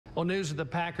Well, news of the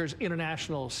Packers'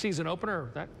 international season opener,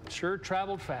 that sure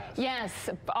traveled fast. Yes,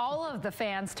 all of the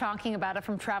fans talking about it,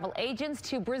 from travel agents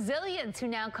to Brazilians who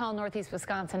now call Northeast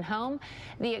Wisconsin home.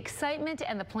 The excitement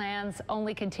and the plans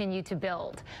only continue to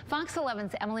build. Fox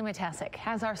 11's Emily Matasic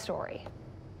has our story.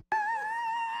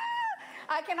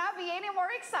 I cannot be any more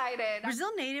excited.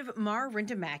 Brazil native Mar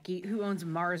Rintamaki, who owns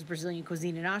Mar's Brazilian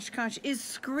Cuisine in Oshkosh, is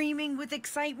screaming with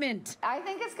excitement. I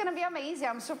think it's going to be amazing.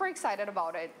 I'm super excited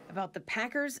about it. About the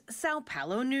Packers' Sao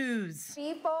Paulo news.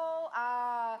 People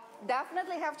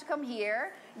definitely have to come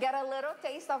here, get a little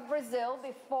taste of Brazil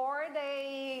before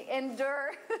they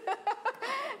endure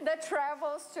the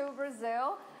travels to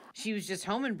Brazil. She was just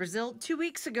home in Brazil 2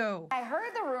 weeks ago. I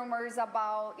heard the rumors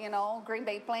about, Green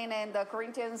Bay playing in the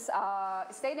Corinthians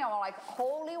stadium. I'm like,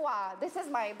 holy wow, this is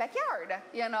my backyard,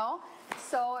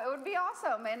 So it would be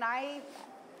awesome. And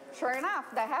sure enough,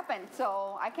 that happened.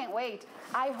 So I can't wait.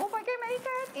 I hope I can make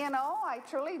it, I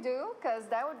truly do, because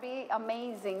that would be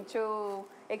amazing to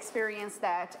experience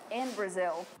that in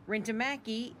Brazil.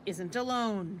 Rintamaki isn't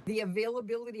alone. The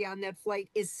availability on that flight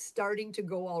is starting to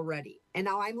go already. And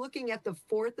now I'm looking at the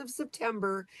 4th of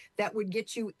September. That would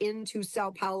get you into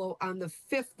Sao Paulo on the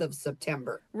 5th of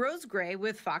September. Rose Gray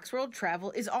with Fox World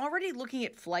Travel is already looking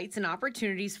at flights and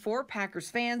opportunities for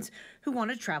Packers fans who want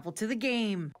to travel to the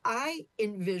game. I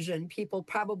envision people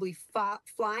probably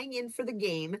flying in for the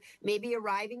game, maybe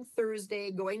arriving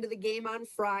Thursday, going to the game on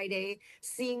Friday,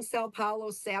 seeing Sao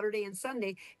Paulo Saturday and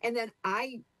Sunday. And then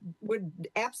I would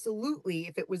absolutely,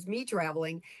 if it was me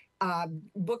traveling,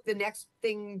 book the next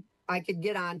thing I could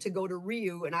get on to go to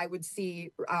Rio, and I would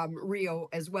see Rio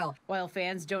as well. While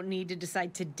fans don't need to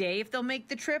decide today if they'll make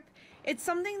the trip, it's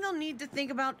something they'll need to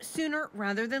think about sooner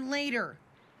rather than later.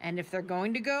 And if they're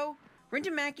going to go,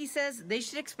 Rintamaki says they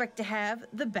should expect to have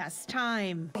the best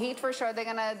time. Heat for sure. They're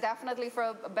going to definitely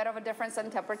for a bit of a difference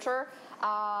in temperature.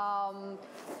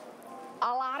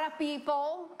 A lot of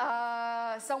people.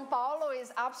 Sao Paulo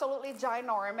is absolutely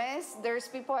ginormous. There's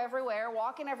people everywhere,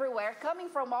 walking everywhere, coming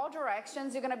from all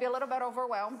directions. You're going to be a little bit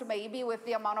overwhelmed maybe with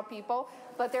the amount of people,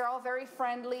 but they're all very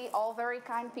friendly, all very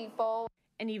kind people.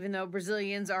 And even though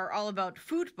Brazilians are all about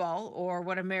football, or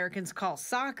what Americans call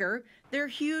soccer, they're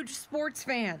huge sports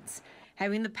fans.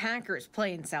 Having the Packers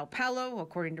play in Sao Paulo,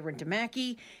 according to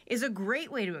Rintamaki, is a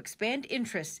great way to expand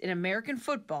interest in American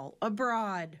football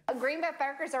abroad. Green Bay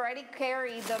Packers already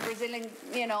carry the Brazilian,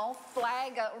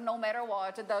 flag no matter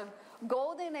what. The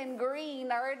golden and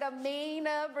green are the main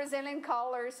Brazilian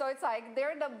colors. So it's like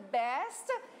they're the best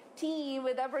team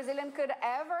that Brazilian could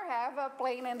ever have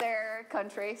playing in their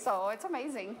country. So it's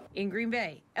amazing. In Green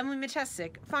Bay, Emily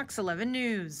Matesic, Fox 11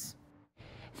 News.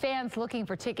 Fans looking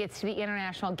for tickets to the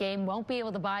international game won't be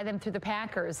able to buy them through the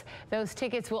Packers. Those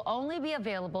tickets will only be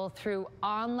available through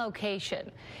On Location,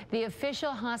 the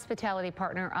official hospitality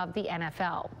partner of the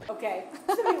NFL. Okay,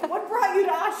 so what brought you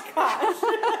to Oshkosh?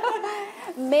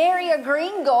 Marry a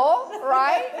gringo,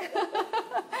 right?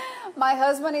 My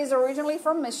husband is originally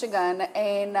from Michigan,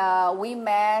 and we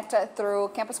met through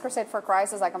Campus Crusade for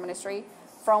Christ, as like a ministry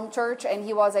from church, and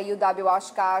he was at UW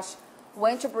Oshkosh.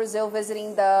 Went to Brazil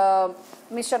visiting the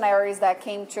missionaries that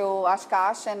came to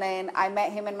Oshkosh, and then I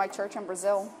met him in my church in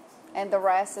Brazil, and the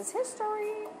rest is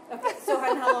history. Okay, so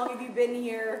and how long have you been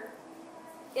here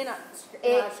in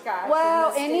Oshkosh?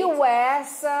 Well, in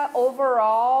U.S.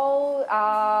 Overall,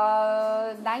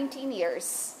 19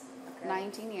 years. Okay.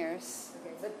 19 years.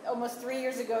 Okay, but almost 3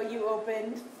 years ago you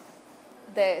opened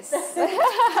this. Tell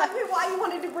me why you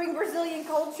wanted to bring Brazilian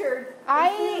culture.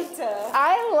 I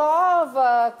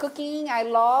love cooking. I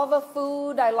love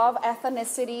food. I love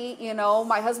ethnicity.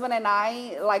 My husband and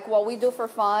I, like, what we do for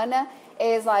fun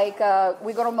is like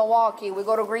we go to Milwaukee, we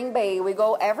go to Green Bay, we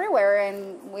go everywhere,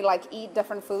 and we like eat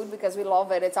different food because we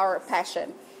love it. It's our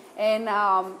passion. And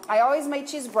I always make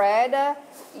cheese bread.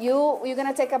 You're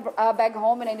gonna take a bag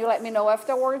home, and then you let me know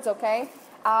afterwards, okay?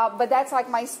 But that's like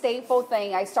my staple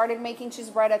thing. I started making cheese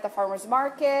bread at the farmer's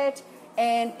market,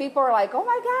 and people are like, oh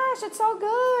my gosh, it's so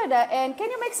good. And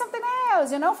can you make something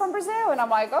else, from Brazil? And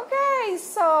I'm like, okay.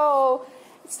 So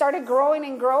it started growing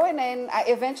and growing, and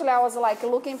eventually I was like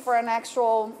looking for an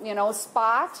actual,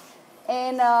 spot.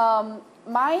 And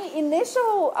my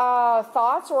initial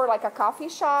thoughts were like a coffee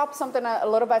shop, something a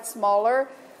little bit smaller.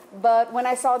 But when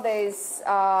I saw this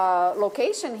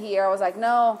location here, I was like,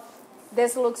 no.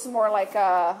 This looks more like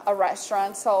a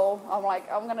restaurant, so I'm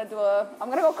like, I'm gonna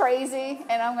go crazy,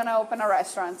 and I'm gonna open a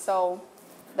restaurant. So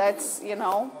that's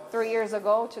 3 years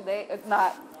ago today,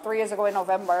 not 3 years ago in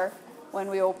November when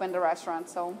we opened the restaurant.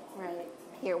 So right.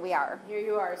 Here we are. Here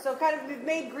you are. So kind of we've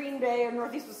made Green Bay or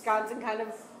Northeast Wisconsin kind of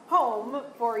home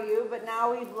for you, but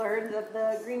now we've learned that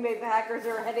the Green Bay Packers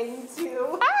are heading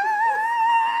to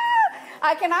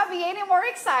I cannot be any more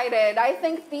excited. I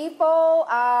think people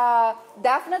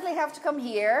definitely have to come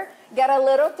here, get a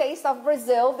little taste of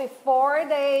Brazil before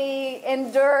they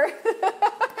endure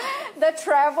the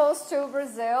travels to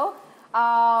Brazil.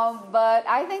 But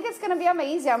I think it's going to be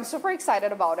amazing. I'm super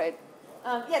excited about it.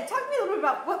 Yeah, talk to me a little bit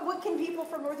about what can people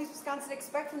from Northeast Wisconsin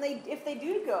expect when if they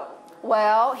do go?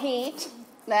 Well, heat.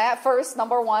 That first,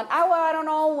 number one. I don't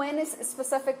know when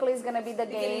specifically is going to be the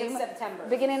game. Beginning of September.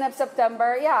 Beginning of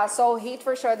September, yeah. So heat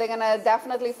for sure. They're going to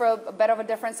definitely feel a bit of a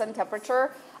difference in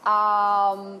temperature.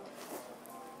 A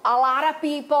lot of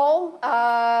people.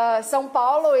 Sao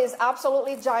Paulo is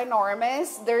absolutely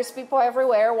ginormous. There's people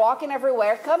everywhere, walking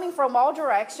everywhere, coming from all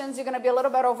directions. You're going to be a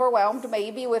little bit overwhelmed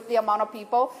maybe with the amount of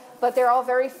people, but they're all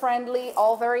very friendly,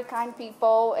 all very kind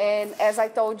people. And as I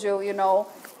told you, you know,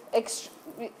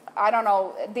 I don't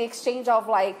know, the exchange of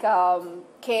like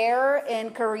care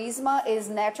and charisma is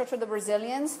natural to the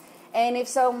Brazilians. And if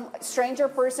some stranger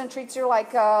person treats you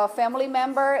like a family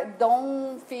member,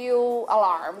 don't feel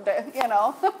alarmed, you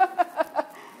know.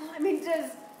 I mean,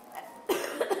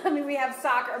 we have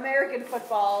soccer, American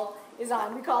football is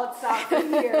on. We call it soccer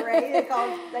here, right?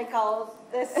 They call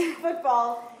this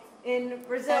football in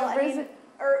Brazil. I mean,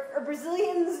 are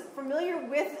Brazilians familiar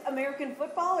with American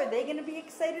football? Are they going to be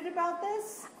excited about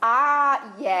this?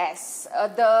 Yes.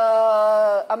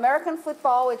 The American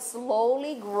football, it's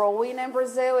slowly growing in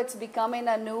Brazil. It's becoming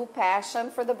a new passion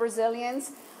for the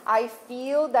Brazilians. I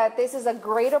feel that this is a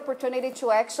great opportunity to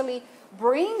actually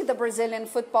bring the Brazilian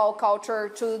football culture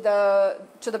to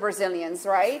the Brazilians,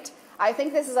 right? I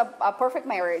think this is a perfect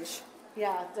marriage.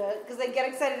 Yeah, because they get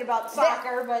excited about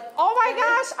soccer, but... Oh my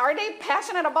gosh, are they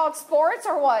passionate about sports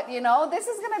or what? You know, this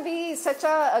is going to be such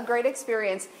a great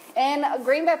experience. And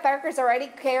Green Bay Packers already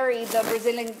carry the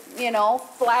Brazilian, you know,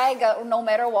 flag no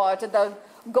matter what. The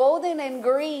golden and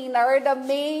green are the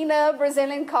main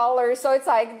Brazilian colors. So it's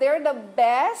like they're the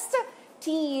best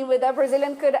team that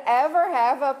Brazilian could ever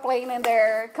have playing in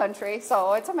their country.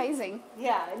 So it's amazing.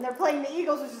 Yeah, and they're playing the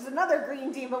Eagles, which is another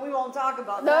green team, but we won't talk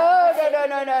about that.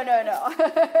 No.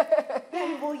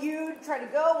 And will you try to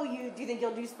go? Do you think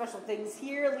you'll do special things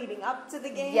here leading up to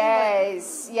the game?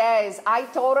 Yes. I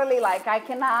totally I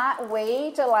cannot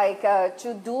wait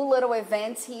to do little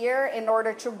events here in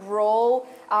order to grow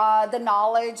the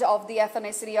knowledge of the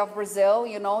ethnicity of Brazil,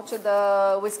 you know, to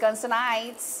the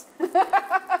Wisconsinites.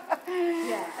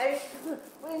 Yeah,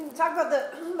 we talk about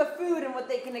the food and what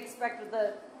they can expect with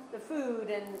the food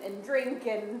and drink,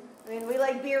 and I mean we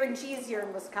like beer and cheese here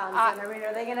in Wisconsin. I mean,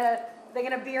 are they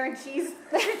gonna beer and cheese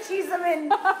them in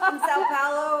Sao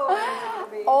Paulo?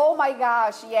 Or oh my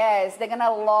gosh, yes, they're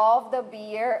gonna love the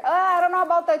beer. I don't know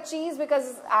about the cheese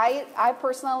because I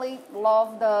personally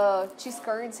love the cheese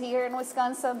curds here in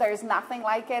Wisconsin. There's nothing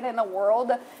like it in the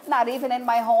world, not even in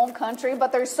my home country.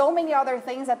 But there's so many other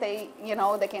things that they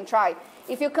can try.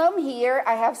 If you come here,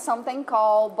 I have something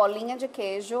called bolinha de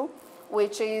queijo,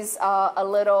 which is a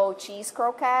little cheese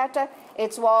croquette.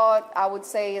 It's what I would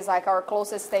say is like our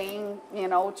closest thing, you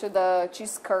know, to the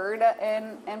cheese curd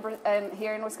and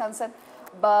here in Wisconsin.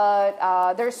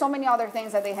 But there's so many other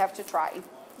things that they have to try.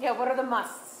 Yeah, what are the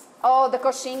musts? Oh, the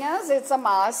coxinhas, it's a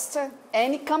must.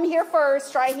 And you come here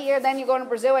first, try here, then you go to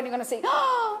Brazil and you're going to say,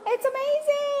 oh, it's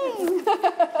amazing.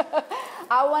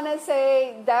 I want to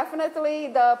say definitely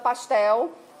the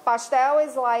pastel. Pastel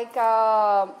is like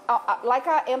a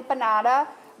empanada,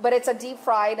 but it's a deep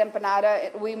fried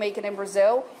empanada. We make it in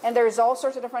Brazil, and there's all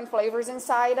sorts of different flavors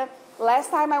inside.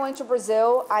 Last time I went to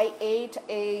Brazil, I ate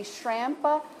a shrimp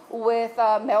with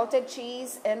melted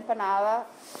cheese empanada,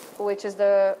 which is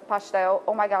the pastel.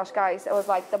 Oh my gosh, guys, it was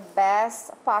like the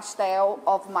best pastel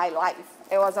of my life.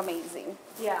 It was amazing.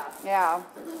 Yeah.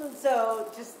 So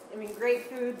just, I mean, great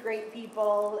food, great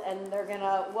people, and they're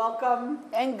gonna welcome.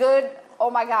 And good, oh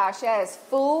my gosh, yes,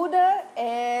 food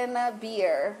and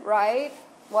beer, right?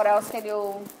 What else can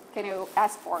you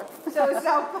ask for? So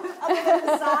other than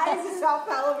the size, is Sao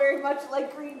Paulo very much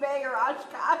like Green Bay or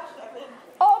Oshkosh? I mean,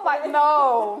 oh my,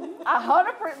 no,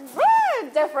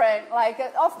 100% different. Like,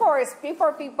 of course, people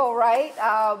are people, right?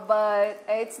 But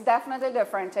it's definitely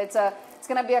different. It's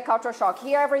gonna be a cultural shock.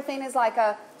 Here, everything is like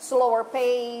a slower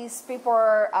pace. People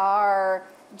are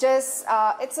just,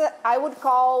 I would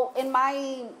call, in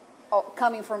my,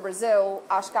 coming from Brazil,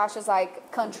 Oshkosh is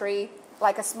like country,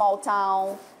 like a small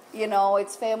town, you know,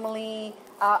 it's family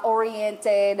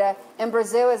oriented. And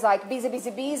Brazil is like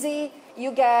busy.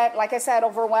 You get, like I said,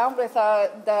 overwhelmed with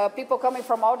the people coming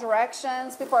from all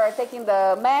directions. People are taking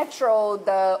the metro,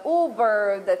 the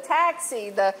Uber, the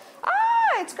taxi,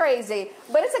 it's crazy.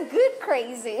 But it's a good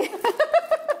crazy.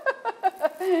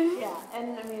 Yeah,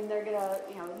 and I mean, they're gonna,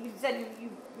 you know, you said you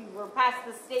we were past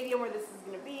the stadium where this is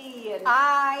going to be. And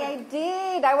I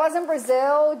did. I was in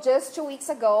Brazil just 2 weeks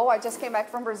ago. I just came back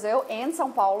from Brazil and Sao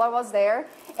Paulo. I was there.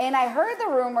 And I heard the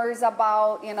rumors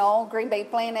about, you know, Green Bay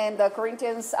playing in the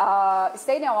Corinthians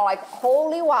stadium. I'm like,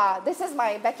 holy wow, this is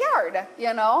my backyard,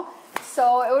 you know?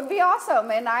 So it would be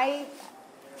awesome. And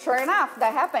sure enough,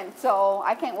 that happened. So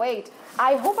I can't wait.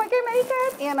 I hope I can make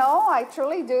it, you know, I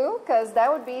truly do, because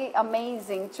that would be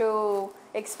amazing to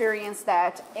experience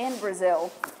that in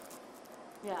Brazil.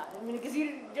 yeah, I mean, because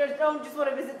you don't just want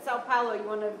to visit Sao Paulo, you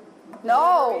want to.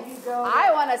 No, you go,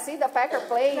 I want to see the Packer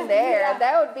playing there. Yeah.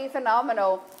 That would be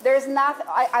phenomenal. There's not,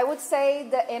 I would say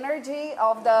the energy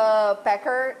of the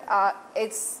Packer,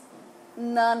 it's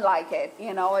none like it.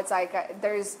 You know, it's like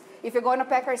if you're going to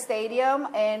Packer Stadium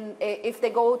and if they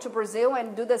go to Brazil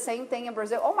and do the same thing in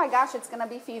Brazil, oh my gosh, it's going to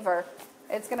be fever.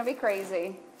 It's going to be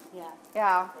crazy. Yeah.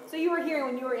 Yeah. So you were hearing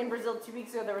when you were in Brazil 2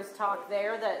 weeks ago, there was talk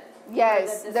there that.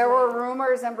 Yes, there were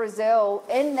rumors in Brazil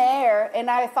in there, and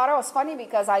I thought it was funny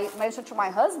because I mentioned to my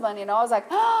husband, you know, I was like,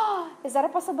 oh, is that a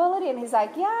possibility? And he's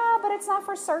like, yeah, but it's not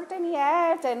for certain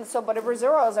yet. And so, but in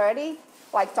Brazil, I was already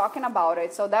like talking about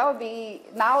it. So that would be,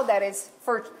 now that it's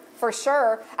for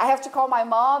sure, I have to call my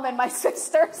mom and my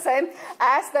sisters and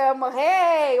ask them,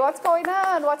 hey, what's going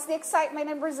on? What's the excitement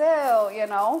in Brazil, you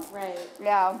know? Right.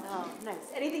 Yeah. Oh, nice.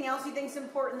 Anything else you think is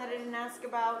important that I didn't ask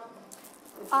about?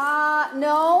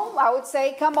 No, I would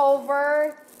say come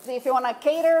over. If you want to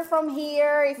cater from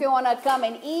here, if you want to come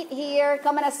and eat here,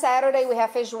 come on a Saturday. We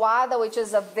have feijoada, which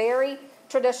is a very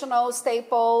traditional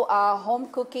staple home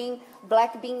cooking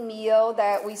black bean meal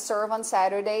that we serve on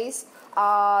Saturdays.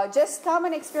 Just come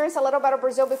and experience a little bit of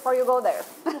Brazil before you go there.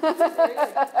 Very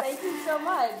good. Thank you so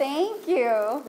much. Thank you.